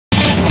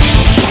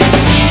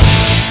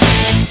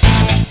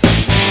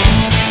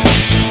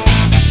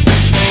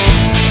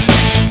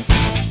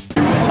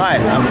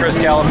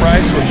Chris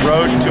Calaprice with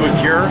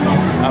Road2ACure.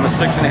 I'm a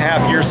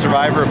 6.5-year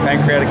survivor of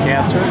pancreatic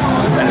cancer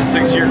and a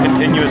 6-year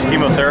continuous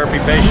chemotherapy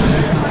patient.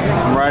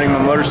 I'm riding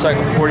my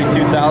motorcycle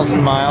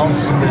 42,000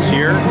 miles this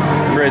year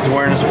to raise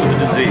awareness for the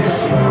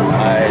disease.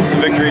 It's a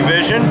Victory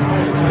Vision.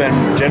 It's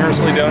been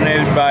generously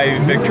donated by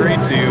Victory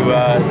to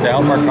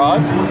help our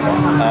cause.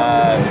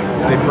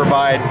 They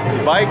provide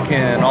the bike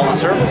and all the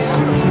service,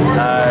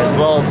 as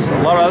well as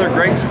a lot of other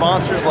great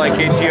sponsors like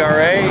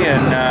ATRA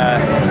and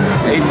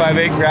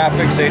 858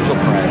 Graphics, Angel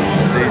Print.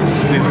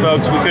 These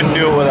folks, we couldn't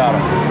do it without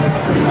them.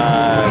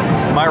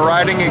 My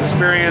riding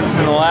experience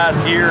in the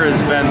last year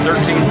has been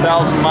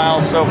 13,000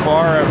 miles so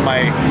far of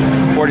my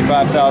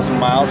 45,000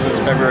 miles since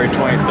February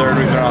 23rd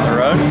we've been on the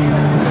road.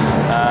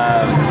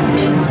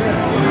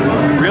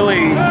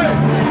 Really,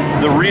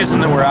 the reason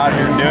that we're out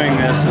here doing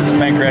this is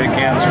pancreatic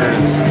cancer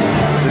is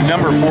the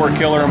 #4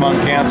 killer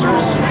among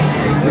cancers,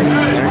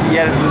 and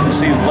yet it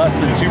receives less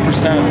than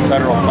 2% of the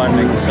federal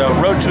funding. So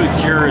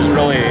Road2ACure is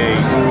really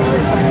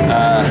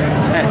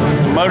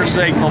it's a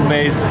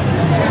motorcycle-based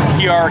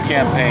PR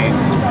campaign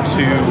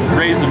to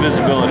raise the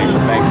visibility for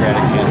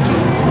pancreatic cancer.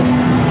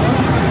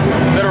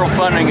 Federal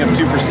funding of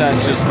 2%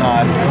 is just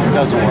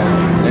doesn't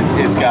work.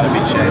 It's got to be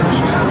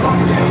changed.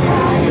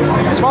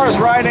 As far as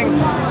riding,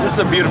 this is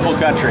a beautiful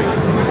country.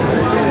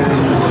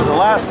 In the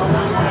last,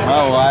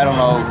 I don't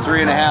know,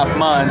 3.5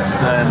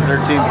 months and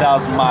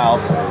 13,000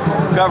 miles,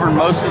 we've covered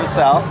most of the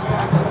South.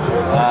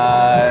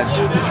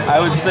 I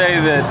would say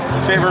that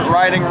favorite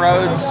riding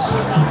roads,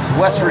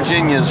 West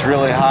Virginia is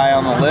really high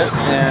on the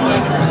list,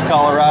 and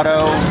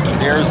Colorado,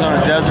 the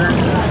Arizona desert,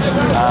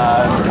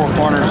 the Four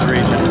Corners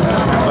region.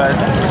 But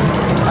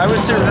I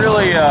would say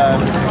really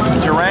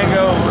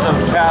Durango,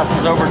 the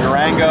passes over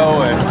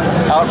Durango and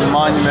out in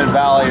Monument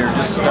Valley are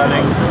just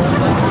stunning.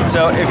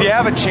 So if you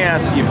have a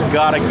chance, you've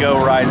got to go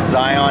ride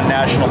Zion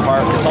National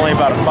Park. It's only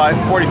about a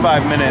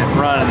 45-minute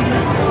run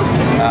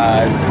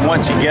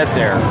once you get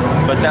there,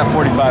 but that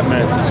 45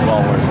 minutes is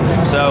well worth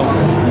it. So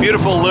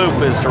beautiful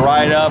loop is to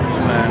ride up,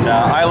 and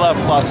I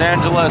left Los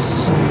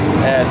Angeles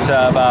at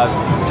about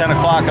 10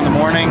 o'clock in the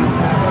morning,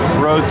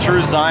 rode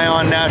through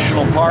Zion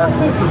National Park,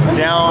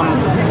 down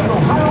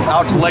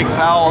out to Lake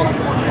Powell,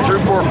 through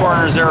Four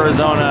Corners,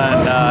 Arizona,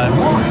 and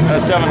a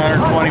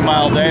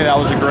 720-mile day. That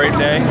was a great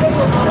day.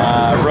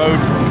 Rode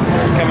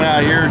coming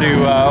out here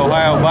to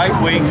Ohio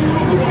Bike Week,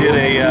 did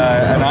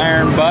an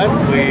Iron Butt.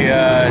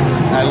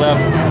 I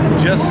left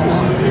just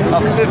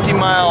 50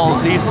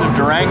 miles east of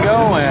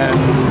Durango and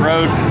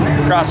rode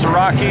across the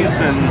Rockies,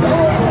 and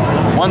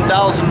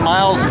 1,000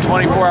 miles and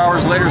 24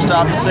 hours later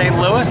stopped in St.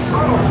 Louis.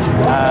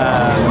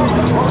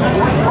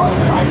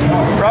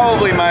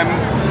 Probably my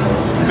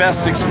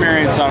best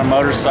experience on a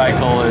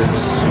motorcycle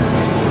is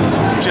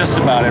just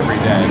about every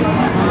day.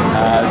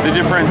 The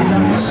different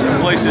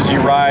places you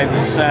ride,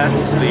 the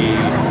scents,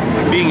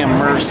 being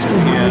immersed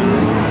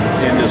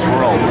in this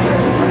world.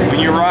 When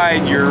you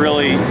ride, you're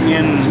really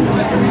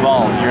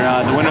involved. You're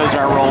not. The windows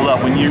aren't rolled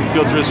up. When you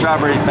go through a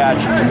strawberry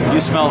patch, you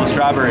smell the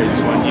strawberries.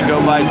 When you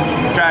go by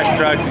a trash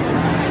truck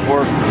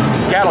or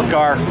cattle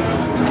car,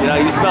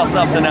 you smell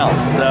something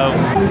else. So,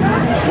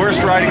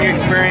 worst riding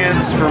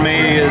experience for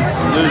me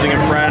is losing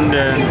a friend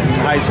in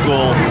high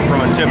school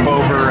from a tip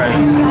over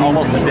and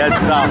almost a dead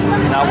stop,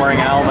 not wearing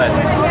a helmet,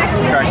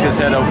 cracked his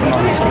head open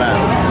on the cement.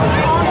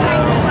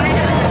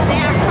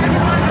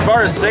 As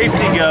far as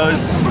safety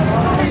goes,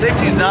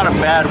 safety is not a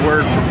bad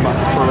word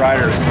for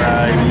riders.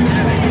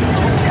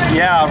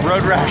 Yeah,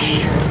 road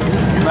rash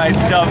might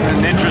tell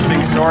an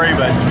interesting story,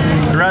 but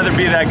I'd rather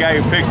be that guy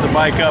who picks the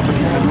bike up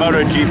in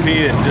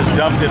MotoGP and just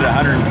dumped it at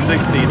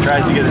 160 and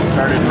tries to get it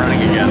started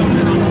running again.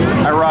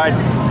 I ride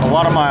a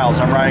lot of miles.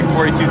 I'm riding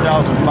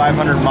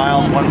 42,500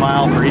 miles, 1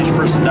 mile for each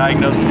person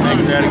diagnosed with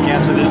pancreatic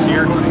cancer this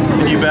year.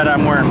 And you bet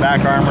I'm wearing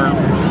back armor,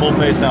 full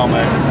face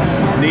helmet,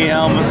 knee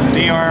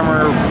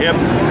armor, hip,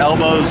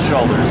 elbows,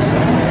 shoulders.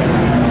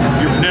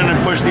 If you're going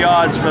to push the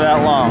odds for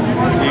that long,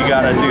 you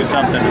got to do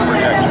something to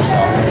protect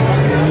yourself.